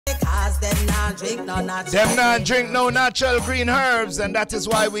drink no natural. Them not drink no natural green herbs, and that is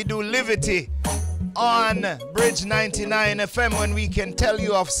why we do Livity on Bridge 99 FM when we can tell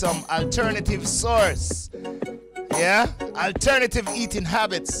you of some alternative source. Yeah? Alternative eating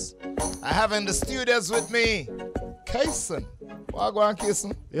habits. I have in the studios with me, Kason. Wagwan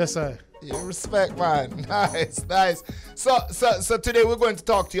Kason. Yes, sir. You respect, man. Nice, nice. So today we're going to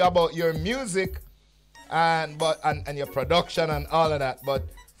talk to you about your music and your production and all of that. But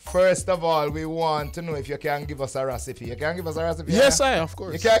first of all, we want to know if you can give us a recipe. You can give us a recipe? Yes, sir, of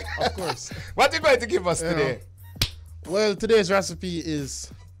course. You can? Of course. What are you going to give us today? Well, today's recipe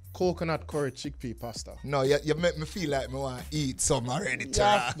is coconut curry chickpea pasta. No, you make me feel like I want to eat some already. You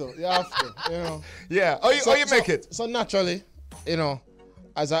have to, you know. Yeah, how you make it? So naturally, you know,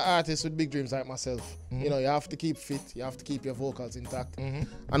 as an artist with big dreams like myself, you know, you have to keep fit, you have to keep your vocals intact.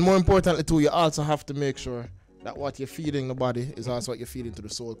 And more importantly too, you also have to make sure that what you're feeding the body is also what you're feeding to the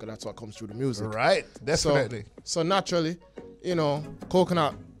soul, because that's what comes through the music. Right, definitely. So naturally, you know,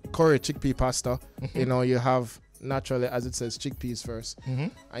 coconut curry chickpea pasta, you know, you have naturally, as it says, chickpeas first.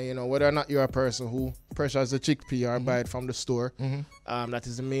 And you know, whether or not you're a person who pressures the chickpea or buy it from the store, that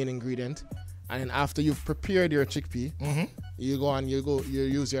is the main ingredient. And then after you've prepared your chickpea, you go and you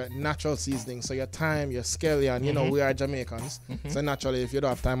use your natural seasoning. So your thyme, your scallion, you know, we are Jamaicans. So naturally, if you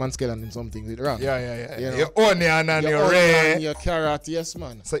don't have thyme and scallion, then something's wrong. Yeah. You know, your onion and your ray. Your carrot, yes,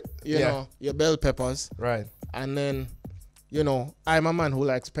 man. So, you know, your bell peppers. Right. And then, you know, I'm a man who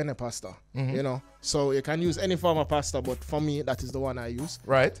likes penne pasta, you know. So you can use any form of pasta, but for me, that is the one I use.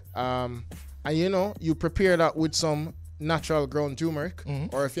 Right. And you know, you prepare that with some natural ground turmeric,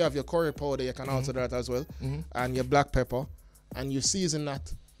 or if you have your curry powder, you can also do that as well, and your black pepper, and you season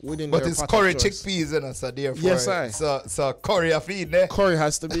that within but your it's curry choice. Chickpeas, and so therefore, yes, I. So curry of feed there. Curry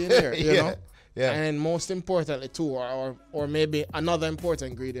has to be in there, you know. Yeah. And most importantly too, or maybe another important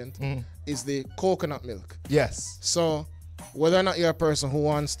ingredient is the coconut milk. Yes. So whether or not you're a person who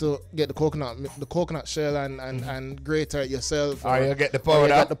wants to get the coconut shell and grate it yourself, or you get the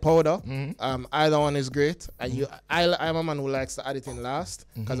powder, either one is great. And I'm a man who likes to add it in last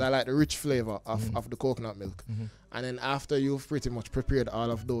because I like the rich flavor of the coconut milk. And then after you've pretty much prepared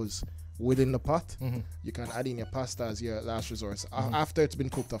all of those within the pot, you can add in your pasta as your last resource. After it's been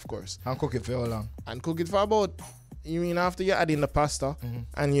cooked, of course. And cook it for how long? And cook it for about, you mean after you add in the pasta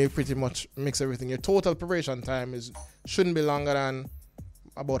and you pretty much mix everything, your total preparation time shouldn't be longer than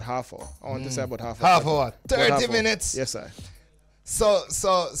about half hour. I want to say about half hour. Half hour. 30 minutes. Yes, sir. So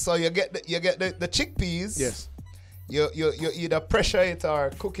you get the chickpeas. Yes. You either pressure it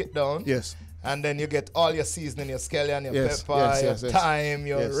or cook it down. Yes. And then you get all your seasoning, your scallion, your pepper, your thyme,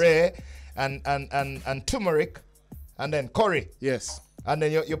 your ray, and turmeric, and then curry. Yes. And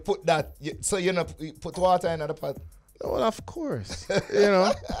then you put that, so you put water in the pot. Well, of course. You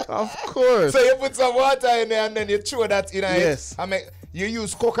know, of course. So you put some water in there and then you throw that in. Yes. You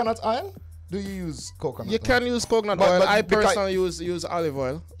use coconut oil? Do you use coconut oil? You can use coconut oil. But I personally use olive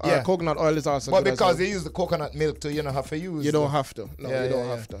oil. Yeah. Coconut oil is also good. But because well. you use the coconut milk too, you don't have to use. You don't have to. No, you don't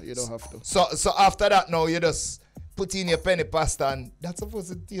have to. You don't have to. So after that now you just put in your penny pasta and that's supposed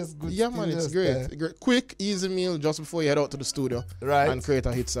to taste good. Yeah, man, it's great. Great. Quick, easy meal just before you head out to the studio. Right. And create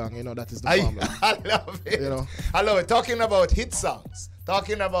a hit song. You know, that is the formula. I love it. You know? I love it. Talking about hit songs.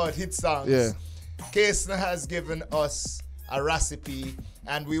 Yeah. Kason has given us a recipe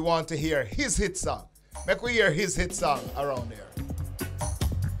and we want to hear his hit song. Make we hear his hit song around there.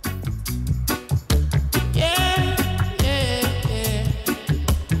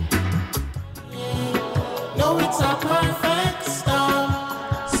 No, it's a perfect storm.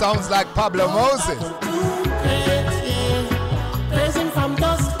 Sounds like Pablo Moses. Praising from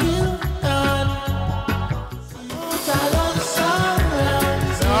dusk till dawn.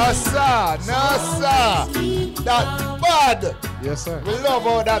 No, sir. That bad. Yes, sir. We love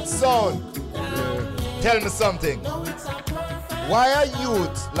all that sound. Tell me something. Why a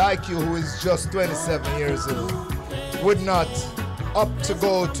youth like you who is just 27 years old would not opt to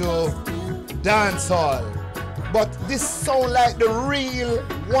go to dance hall? But this sound like the real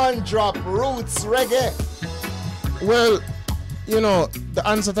one-drop roots reggae. Well, you know, the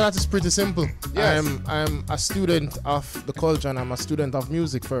answer to that is pretty simple. Yes. I'm a student of the culture and I'm a student of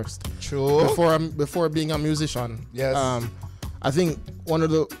music first. True. Before being a musician. Yes. I think one of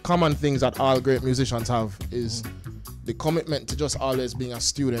the common things that all great musicians have is the commitment to just always being a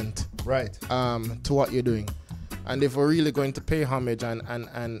student. Right. To what you're doing. And if we're really going to pay homage and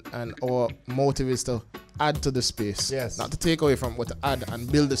our motive is to add to the space, yes, not to take away from, but to add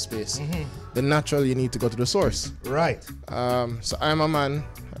and build the space, then naturally you need to go to the source. Right. So I'm a man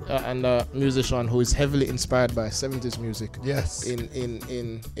a musician who is heavily inspired by 70s music. Yes.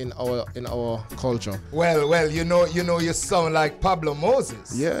 In our culture. Well, you sound like Pablo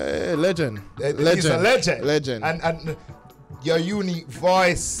Moses. Yeah, legend. He's a legend. Legend. And your unique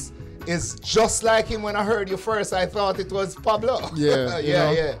voice is just like him. When I heard you first, I thought it was Pablo. Yeah,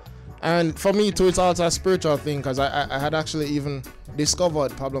 yeah. And for me too, it's also a spiritual thing, because I had actually even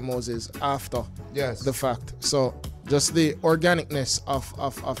discovered Pablo Moses after the fact. So just the organicness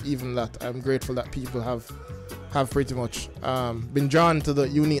of even that, I'm grateful that people have pretty much been drawn to the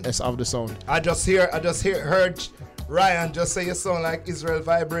uniqueness of the sound. I just heard Ryan just say you sound like Israel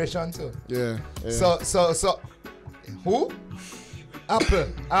Vibration too. Yeah. So who?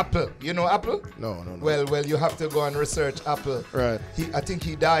 Apple. You know Apple? No. Well, you have to go and research Apple. Right. I think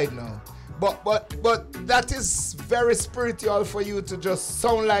he died now. But that is very spiritual for you to just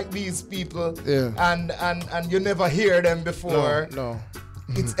sound like these people. Yeah. And you never hear them before. No.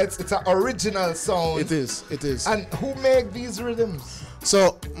 It's an original sound. It is. And who make these rhythms?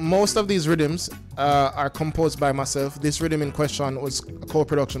 So most of these rhythms are composed by myself. This rhythm in question was a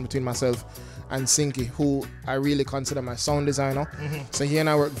co-production between myself and Sinky, who I really consider my sound designer. So he and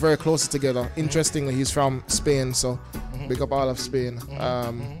I work very closely together. Interestingly, he's from Spain, so big up all of Spain.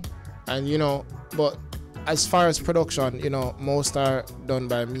 And but as far as production, most are done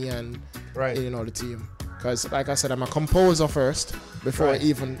by me and the team. Because like I said, I'm a composer first before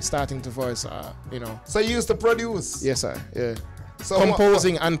even starting to voice. So you used to produce? Yes, sir. Yeah. So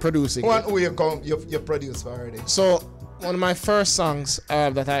composing and producing. Who you produced for already? So one of my first songs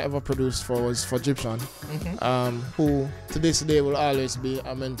that I ever produced was for Egyptian, who to this day will always be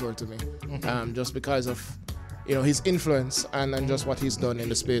a mentor to me, just because of his influence and just what he's done in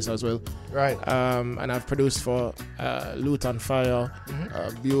the space as well. Right. And I've produced for Loot and Fire,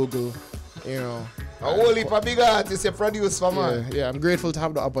 Bugle, A whole heap of big artists you produce for, man. Yeah, I'm grateful to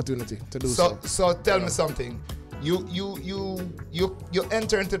have the opportunity to do so. So tell me something. You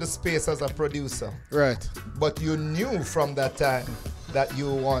enter into the space as a producer. Right. But you knew from that time that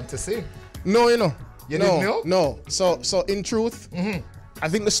you want to sing. No, You didn't know? No. So in truth, I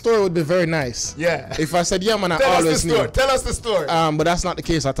think the story would be very nice. Yeah. If I said, yeah, man, I always knew. Tell us the story. But that's not the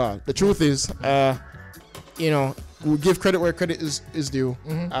case at all. The truth is, we give credit where credit is due.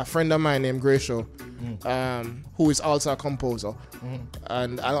 A friend of mine named Gracio, who is also a composer.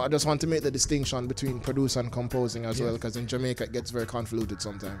 And I just want to make the distinction between producer and composing as well, because in Jamaica it gets very convoluted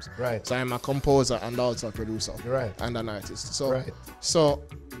sometimes. Right. So I'm a composer and also a producer. Right. And an artist. So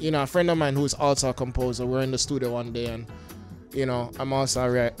a friend of mine who is also a composer, we're in the studio one day, and I'm also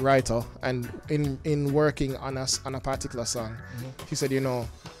a writer, and in working on a particular song, he said,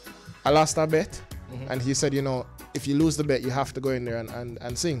 I lost a bet, and he said, if you lose the bet, you have to go in there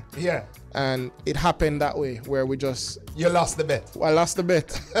and sing. Yeah. And it happened that way, where you lost the bet. I lost the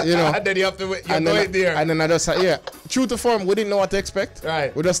bet, And then you have to wait. You go in there. And then I just said, true to form, we didn't know what to expect.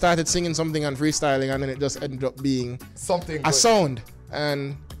 Right. We just started singing something and freestyling, and then it just ended up being something a sound.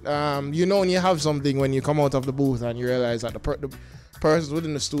 And when you have something, when you come out of the booth and you realize that the persons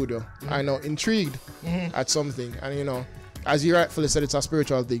within the studio are now intrigued at something, and as you rightfully said, it's a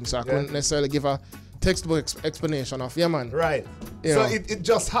spiritual thing, so I couldn't necessarily give a textbook explanation of man. Right. So it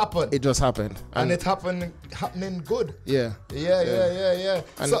just happened. It just happened, and it happening good. Yeah.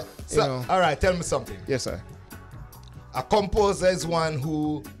 And so all right, tell me something. Yes, sir. A composer is one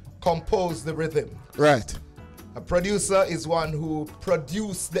who composed the rhythm. Right. A producer is one who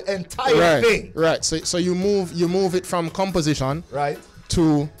produced the entire thing. Right. So you move it from composition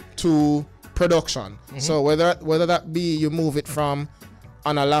to production. So whether that be you move it from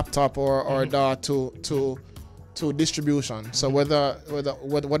on a laptop or DAW to distribution. So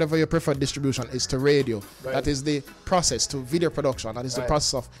whatever your preferred distribution is, to radio. That is the process. To video production. That is the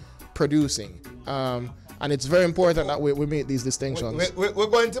process of producing. And it's very important that we make these distinctions. We're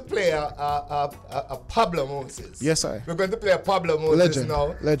going to play a Pablo Moses. Yes, sir. We're going to play a Pablo Moses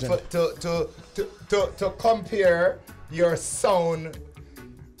now. Legend. To compare your sound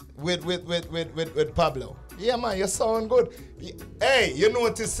with Pablo. Yeah, man, you sound good. Hey, you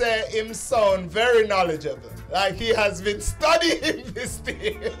notice him sound very knowledgeable. Like he has been studying this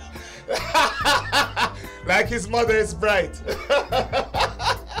thing. Like his mother is bright.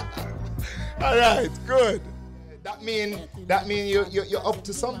 All right, good. That mean you're up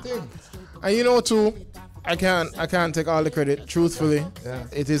to something. And too, I can't take all the credit. Truthfully,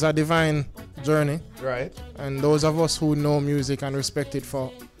 it is a divine journey. Right. And those of us who know music and respect it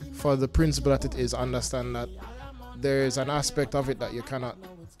for the principle that it is, understand that there is an aspect of it that you cannot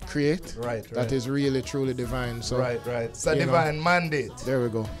create. Right. That is really truly divine. So right. It's a divine mandate. There we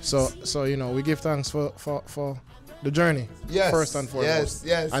go. So we give thanks for the journey. Yes. First and foremost.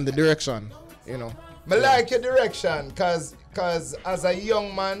 Yes. And the direction, you know. I like your direction, cause as a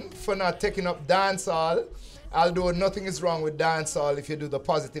young man, for not taking up dancehall, although nothing is wrong with dancehall if you do the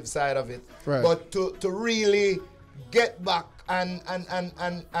positive side of it. Right. But to really get back and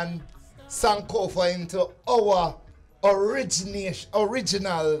sankofa into our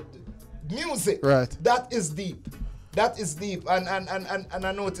original music. Right. That is deep. That is deep. And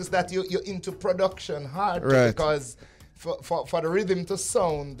I noticed that you're into production hard Right. because for the rhythm to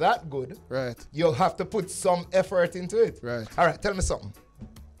sound that good, Right. you'll have to put some effort into it. Right. All right, tell me something.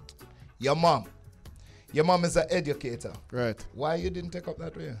 Your mom is an educator. Right. Why you didn't take up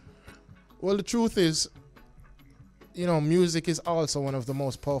that way? Well, the truth is, you know, music is also one of the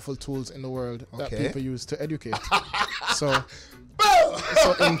most powerful tools in the world that Okay. people use to educate. so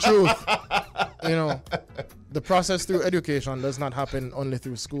in truth, you know, the process through education does not happen only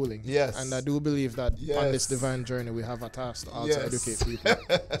through schooling. Yes. And I do believe that Yes. on this divine journey, we have a task to also Yes. educate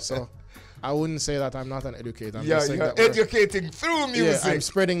people. So I wouldn't say that I'm not an educator. I'm Yeah, just saying you're that we're- educating through music. Yeah, I'm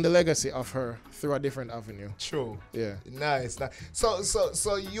spreading the legacy of her through a different avenue. True. Yeah. Nice.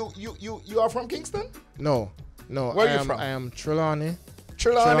 So you are from Kingston? No. Where are you from? I am Trelawney.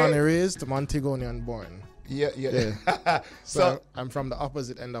 Trelawney Raised, Montagonian born. Yeah. So I'm from the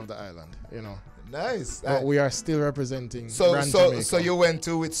opposite end of the island, you know. Nice. But we are still representing So Grand Jamaica. so you went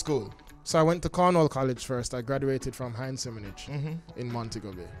to which school? So I went to Cornwall College first. I graduated from Hines Seminary in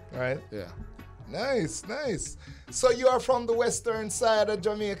Montego Bay. Right. Yeah, Nice. So you are from the western side of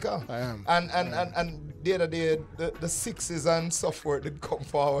Jamaica. I am. And the other day, the sixes and so forth did come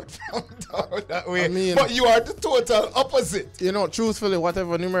forward from down that way. I mean- but you are the total opposite. You know, truthfully,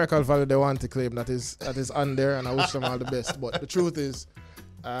 whatever numerical value they want to claim, that is on there, and I wish them all the best. But the truth is,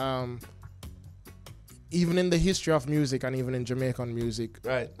 even in the history of music and even in Jamaican music,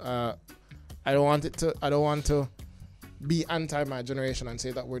 Right. I don't want to be anti my generation and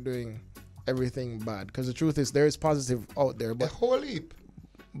say that we're doing everything bad, because the truth is there is positive out there, A but whole heap.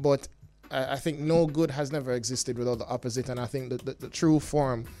 I think no good has never existed without the opposite, and I think the true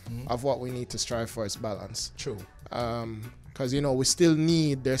form of what we need to strive for is balance. True. Because you know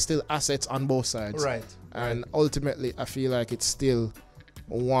there's still assets on both sides, Right. and ultimately I feel like it's still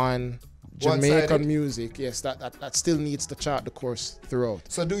one Jamaican One-sided. music, yes, that still needs to chart the course throughout.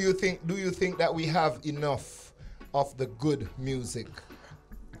 So do you think that we have enough of the good music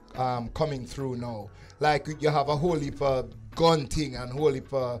coming through now? Like you have a whole heap of gun thing and whole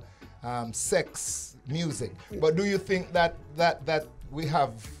heap of sex music, but do you think that we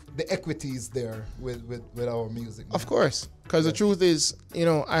have the equities there with our music? Of course, because the truth is, you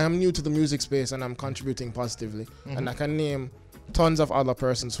know, I am new to the music space and I'm contributing positively, and I can name tons of other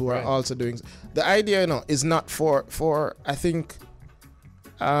persons who are Right. also doing. The idea, you know, is not for I think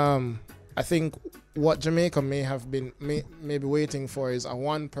what Jamaica may have been maybe waiting for is a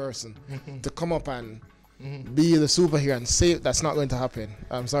one person to come up and be the superhero and say that's not going to happen.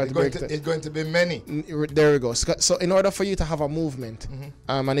 I'm sorry to break it. It's going to be many. There we go. So in order for you to have a movement,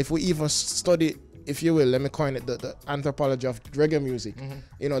 and if we even study, if you will, let me coin it, the anthropology of reggae music,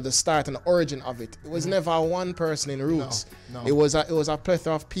 you know, the start and the origin of it, it was never one person in roots. No. It was a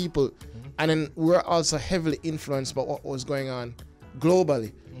plethora of people, and then we were also heavily influenced by what was going on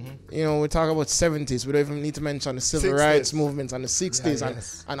globally. You know, we talk about 70s. We don't even need to mention the civil 60s. rights movements and the 60s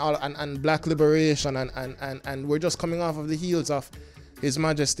yes. and black liberation and we're just coming off of the heels of His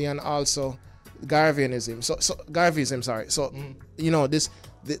Majesty and also Garveyism. So Garveyism, sorry. So you know, the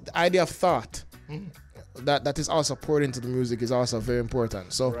idea of thought that is also poured into the music is also very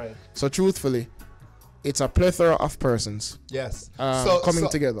important. So Right. so truthfully, it's a plethora of persons Yes. coming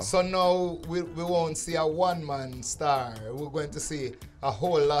together. So now we won't see a one-man star. We're going to see a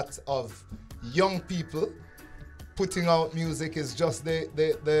whole lot of young people putting out music. Is just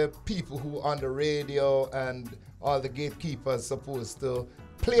the people who on the radio and all the gatekeepers supposed to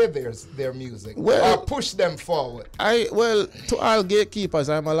play their music Well- or push them forward. To all gatekeepers,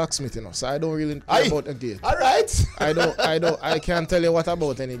 I'm a locksmith, you know, so I don't really care about a gate. All right. I can't tell you what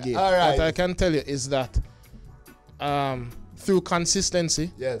about any gate. All right. What I can tell you is that through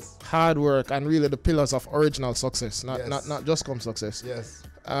consistency, Yes. hard work, and really the pillars of original success, Yes. not just come success. Yes.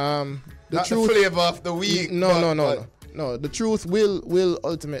 The Not truth, the flavor of the week. no. The truth will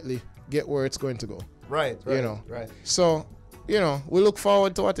ultimately get where it's going to go. Right. You know. Right. So, you know, we look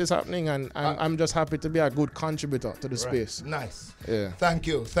forward to what is happening, and I'm just happy to be a good contributor to the space. Nice. Yeah. Thank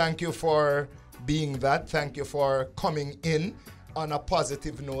you for being that. Thank you for coming in on a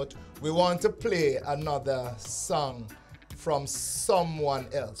positive note. We want to play another song from someone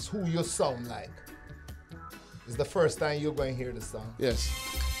else who you sound like. It's the first time you're going to hear the song. Yes.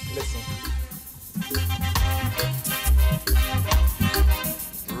 Listen.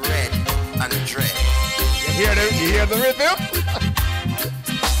 dread. You hear the rhythm?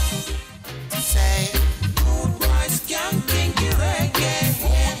 Say, good boys can kinky reggae.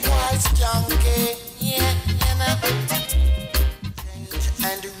 Good boys junkie. Yeah, you know.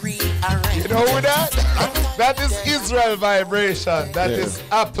 And rearrange. You know who that? That is Israel Vibration. That is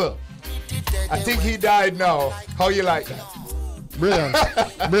Apple. I think he died now. How you like that? Brilliant.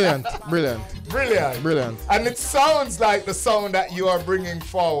 Brilliant. Brilliant. Brilliant. Brilliant. And it sounds like the sound that you are bringing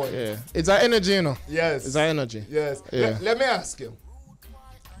forward. Yeah. It's our energy, you know. Yes. It's our energy. Yes. Yeah. Let me ask you.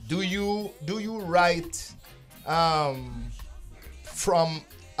 Do you write from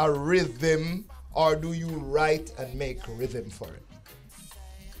a rhythm, or do you write and make rhythm for it?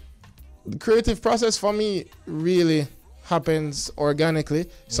 The creative process for me really happens organically.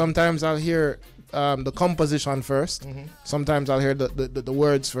 Sometimes I'll hear the composition first. Sometimes I'll hear the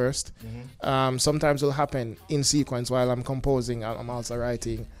words first. Sometimes it'll happen in sequence while I'm composing. I'm also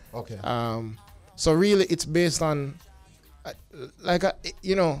writing. Okay. So really, it's based on, I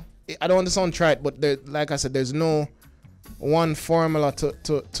don't want to sound trite, but like I said, there's no one formula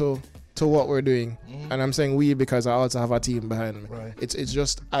to what we're doing. And I'm saying we because I also have a team behind me. Right. It's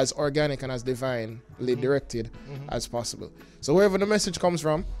just as organic and as divinely directed as possible. So wherever the message comes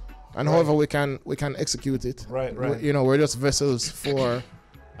from, and however we can execute it. Right. We're just vessels for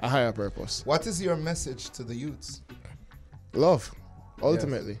a higher purpose. What is your message to the youths? Love,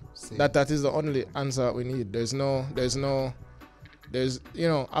 ultimately. Yes. That is the only answer that we need. There's a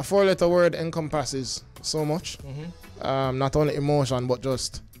 4-letter word encompasses so much. Not only emotion, but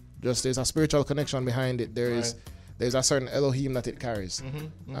just there's a spiritual connection behind it. There's a certain Elohim that it carries.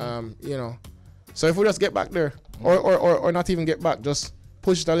 So if we just get back there, or not even get back, just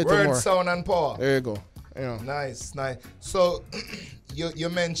push it a little Word, more. sound, and power. There you go. Nice. So you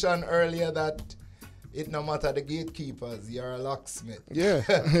mentioned earlier that it no matter the gatekeepers, you're a locksmith. Yeah.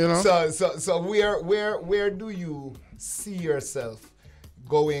 So where do you see yourself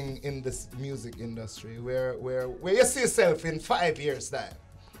going in this music industry? Where you see yourself in 5 years' time?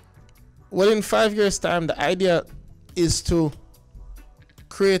 Well, in 5 years' time, the idea is to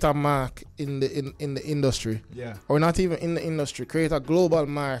create a mark in the industry. Yeah. Or not even in the industry. Create a global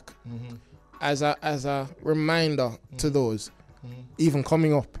mark as a reminder to those even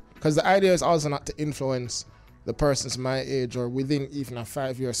coming up. Because the idea is also not to influence the persons my age or within even a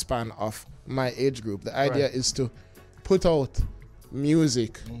 5-year span of my age group. The idea is to put out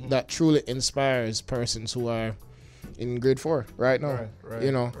music that truly inspires persons who are in grade 4 right now.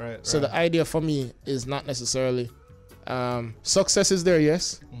 So the idea for me is not necessarily success is there,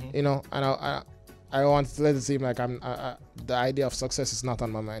 yes, and I want to let it seem like the idea of success is not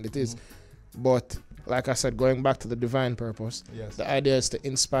on my mind. It is, but like I said, going back to the divine purpose, the idea is to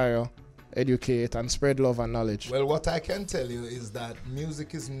inspire, educate, and spread love and knowledge. Well, what I can tell you is that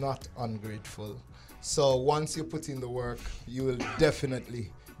music is not ungrateful. So once you put in the work, you will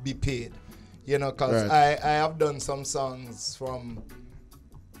definitely be paid. Because I have done some songs from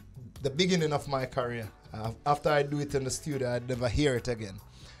the beginning of my career. After I do it in the studio, I'd never hear it again.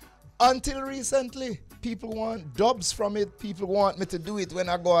 Until recently, people want dubs from it. People want me to do it when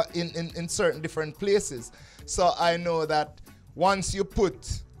I go in certain different places. So I know that once you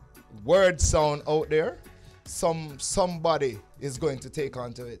put word sound out there, somebody is going to take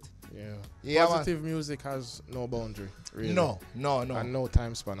onto it. Yeah. Positive music has no boundary, really. No. And no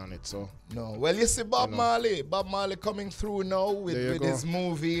time span on it, so. No. Well, you see Bob Marley coming through now with his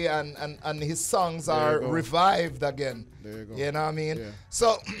movie and his songs are revived again. There you go. You know what I mean? Yeah.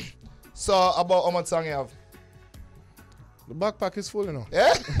 So about how much song you have? The backpack is full,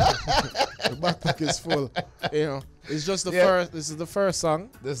 Yeah? The backpack is full. It's just the first. This is the first song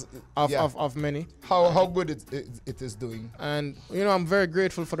of many. How good it is doing. And I'm very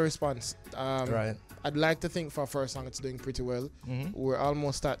grateful for the response. Right. I'd like to think for a first song it's doing pretty well. We're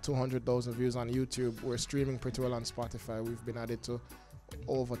almost at 200,000 views on YouTube. We're streaming pretty well on Spotify. We've been added to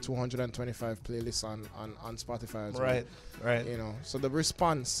over 225 playlists on Spotify as well. Right. So the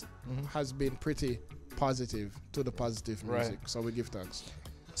response has been pretty positive to the positive music. So we give thanks.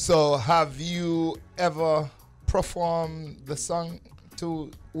 So have you ever performed the song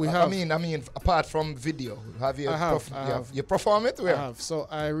to? We have. I mean, apart from video, have you? I have. You perform it? Where? I have. So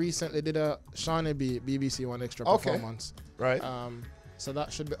I recently did a Shawnee B BBC One Extra performance. Right. So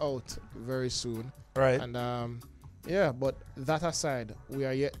that should be out very soon. Right. And but that aside, we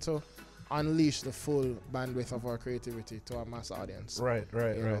are yet to unleash the full bandwidth of our creativity to our mass audience. Right.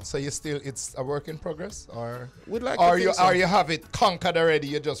 So it's a work in progress, or would like or you have it conquered already?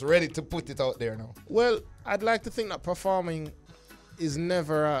 You're just ready to put it out there now. Well, I'd like to think that performing is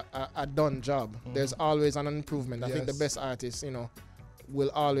never a done job. There's always an improvement. I think the best artists,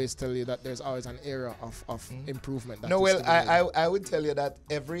 will always tell you that there's always an area of improvement. That No, is well, to be made. I would tell you that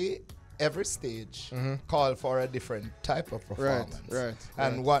every stage call for a different type of performance. Right.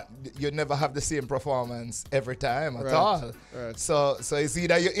 And what you never have the same performance every time at Right, all. right. So it's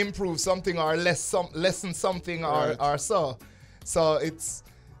either you improve something or lessen something or so. So it's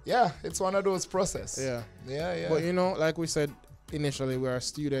one of those processes. Yeah. But you know, like we said initially, we are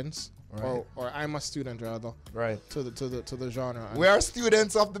students, Right. or I'm a student rather, Right. to the genre. We are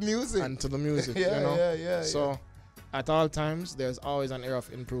students of the music. and to the music. Yeah, you know? yeah. So at all times, there's always an area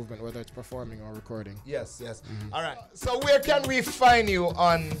of improvement, whether it's performing or recording. Yes. All right. So where can we find you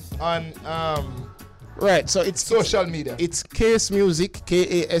on Right. So it's social media? It's Case Music,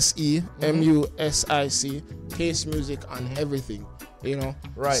 KASE MUSIC, Case Music on everything. You know.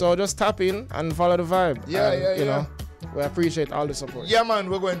 Right. So just tap in and follow the vibe. Yeah. You know, we appreciate all the support. Yeah, man,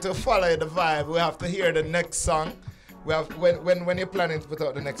 we're going to follow the vibe. We have to hear the next song. We have when you're planning to put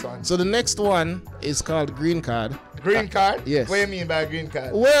out the next one. So the next one is called Green Card. Green card? Yes. What do you mean by green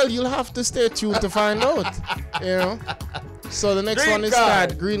card? Well, you'll have to stay tuned to find out. You know. So the next Green one is Card.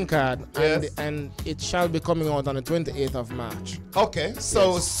 called Green Card, Yes. and it shall be coming out on the 28th of March. Okay,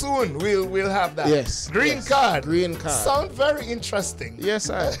 so soon we'll have that. Yes. Green yes. card. Green Card. Sound very interesting. Yes,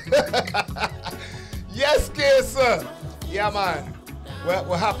 sir. Yes, sir. Yeah, man.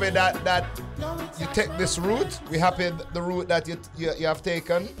 We're happy that you take this route. We're happy the route that you have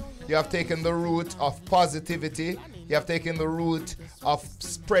taken. You have taken the route of positivity. You have taken the route of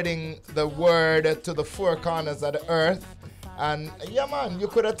spreading the word to the four corners of the earth. And yeah, man, you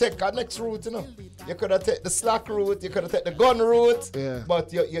could have taken our next route, you know. You could have taken the slack route. You could have taken the gun route. Yeah.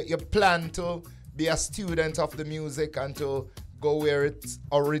 But you plan to be a student of the music and to go where it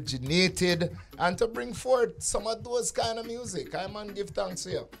originated and to bring forth some of those kind of music. I man, give thanks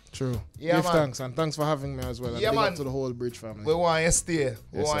to you. True. Yeah, Give man. thanks, and thanks for having me as well. And Yeah, big man. up to the whole Bridge family. We want you to stay.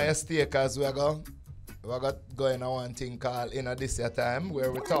 We Yes, want sir. you to stay because we got going on one thing called In a This Year Time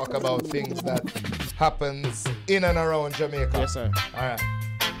where we talk about things that happens in and around Jamaica. Yes, sir. All right.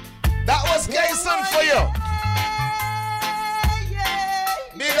 That was Kason for you.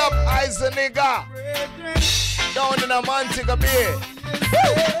 Big up Eyes and Nigga. Down in a Montego Bay.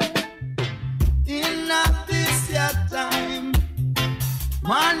 In this your time,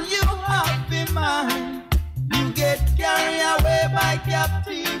 man, you have been mine. You get carried away by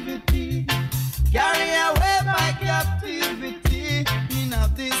captivity. Carried away by captivity. In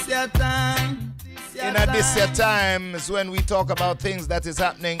this your time. In a this year time is when we talk about things that is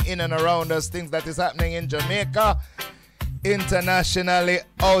happening in and around us, things that is happening in Jamaica, internationally,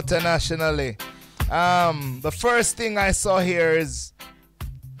 internationally. The first thing I saw here is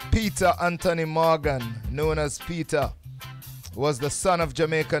Peter Anthony Morgan, known as Peter, was the son of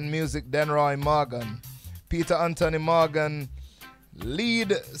Jamaican music Denroy Morgan. Peter Anthony Morgan,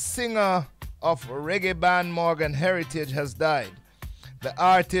 lead singer of reggae band Morgan Heritage, has died. The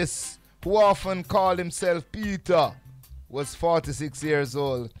artist, who often called himself Peter, was 46 years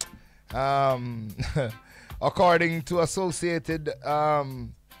old. According to Associated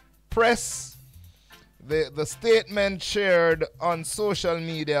Press, the statement shared on social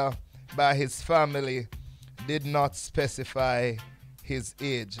media by his family did not specify his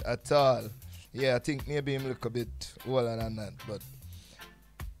age at all. Yeah, I think maybe him look a bit older than that, but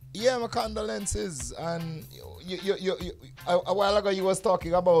yeah, my condolences. And a while ago you was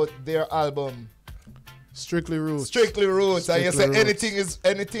talking about their album Strictly Roots. Strictly Roots, and you Strictly said Roots.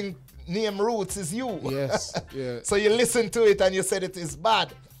 anything named Roots is you. Yes. Yeah. So you listened to it and you said it is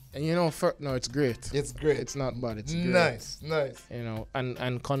bad. And you know, no, it's great. It's great. It's not bad. It's great. Nice. You know,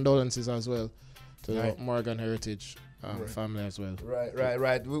 and condolences as well to Right. the Morgan Heritage family as well.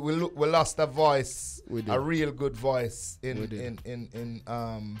 Right. We lost a voice, We did. a real good voice We did.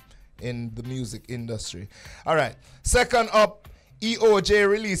 in the music industry. All right. Second up, EOJ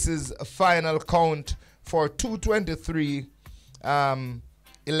releases a final count for 223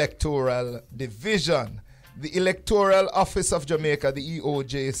 electoral division. The Electoral Office of Jamaica, the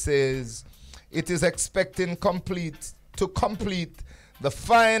EOJ, says it is expecting to complete the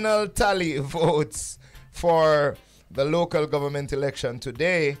final tally votes for the local government election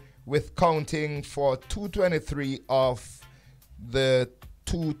today, with counting for 223 of the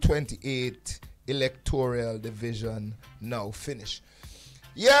 228 electoral division now finished.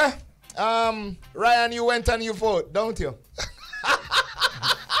 Yeah, Ryan, you went and you vote, don't you?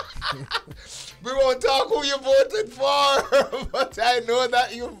 We won't talk who you voted for, but I know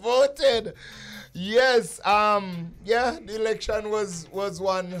that you voted. Yes, yeah, the election was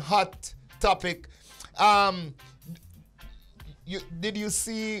one hot topic. Did you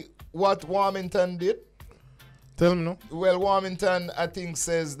see what Warmington did? Tell me no. Well, Warmington, I think,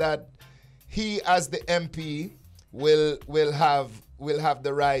 says that he, as the MP, will have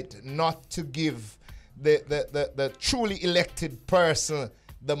the right not to give the truly elected person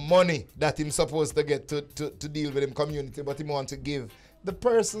the money that he's supposed to get to deal with him community, but he want to give the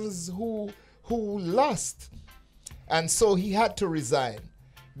persons who lost. And so he had to resign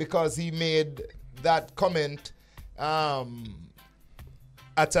because he made that comment at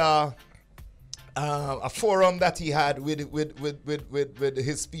a forum that he had with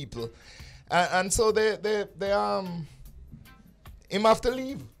his people. And so they him have to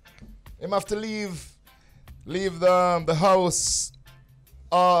leave. Him have to leave the House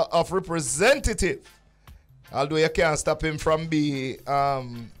of Representative. Although you can't stop him from being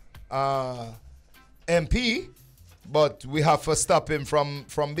MP, but we have to stop him from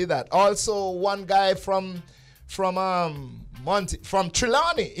be that. Also, one guy from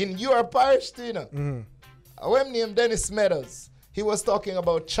Trelawney in your parish, you know. When named Dennis Meadows, he was talking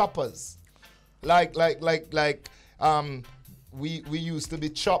about choppers. Like we used to be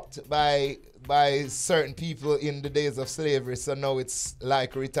chopped by certain people in the days of slavery, so now it's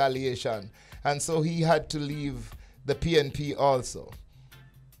like retaliation. And so he had to leave the PNP also.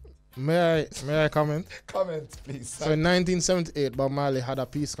 May I comment? Comment, please. So in 1978, Bob Marley had a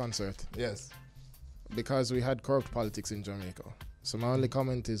peace concert. Yes. Because we had corrupt politics in Jamaica. So my only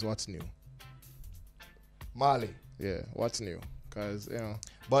comment is, what's new? Marley. Yeah, what's new? Because, you know,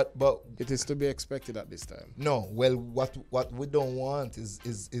 but it is to be expected at this time. No, well, what we don't want is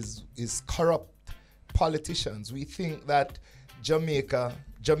corrupt politicians. We think that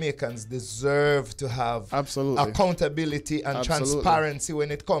Jamaicans deserve to have accountability and transparency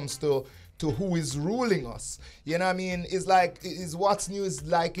when it comes to who is ruling us. You know what I mean? It's like, what's new is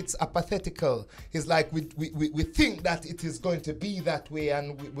like it's apathetical. It's like we think that it is going to be that way,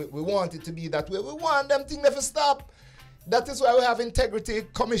 and we want it to be that way. We want them things to stop. That is why we have Integrity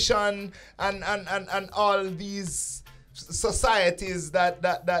Commission and all these societies that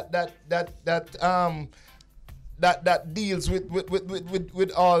deals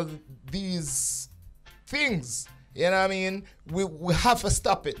with all these things. You know what I mean? We have to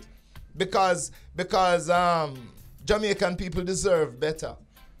stop it because Jamaican people deserve better.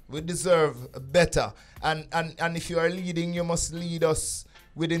 We deserve better, and if you are leading, you must lead us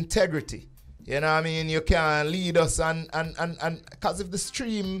with integrity. You know what I mean? You can't lead us and because if the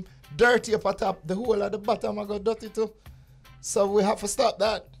stream dirty up at top, the whole at the bottom I got dirty too. So we have to stop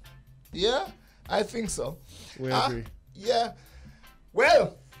that. Yeah, I think so. We agree. Yeah.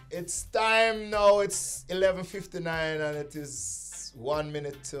 Well, it's time now. It's 11:59 and it is 1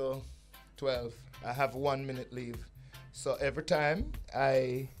 minute to 12. I have 1 minute leave. So every time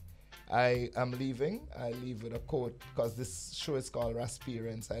I am leaving, I leave with a quote, because this show is called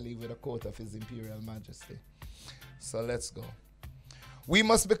Rasperience. I leave with a quote of His Imperial Majesty. So let's go. We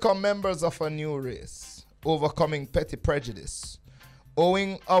must become members of a new race, overcoming petty prejudice,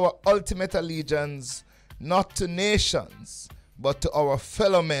 owing our ultimate allegiance not to nations, but to our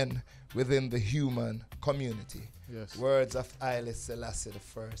fellow men within the human community. Yes. Words of Haile Selassie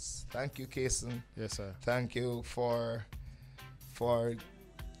I. Thank you, Kason. Yes, sir. Thank you for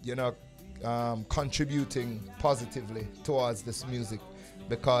contributing positively towards this music,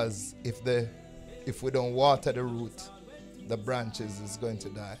 because if we don't water the root, the branches is going to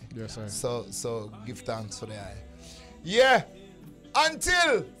die. Yes, sir. So give thanks for the eye. Yeah.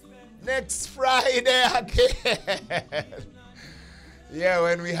 Until next Friday again. Yeah,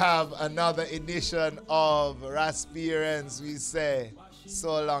 when we have another edition of Rasperience, we say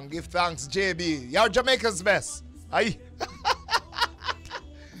so long. Give thanks, JB. You're Jamaica's best. Aye.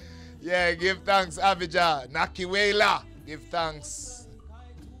 Yeah, give thanks, Abijah, Nakiwela. Give thanks,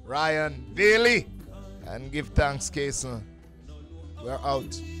 Ryan Bailey. And give thanks, Kason. We're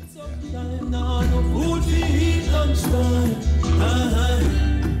out.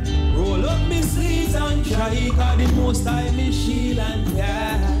 Roll up me sleeves and try, cause the most time me shield and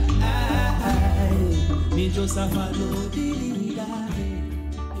die. Me just a follow the leader.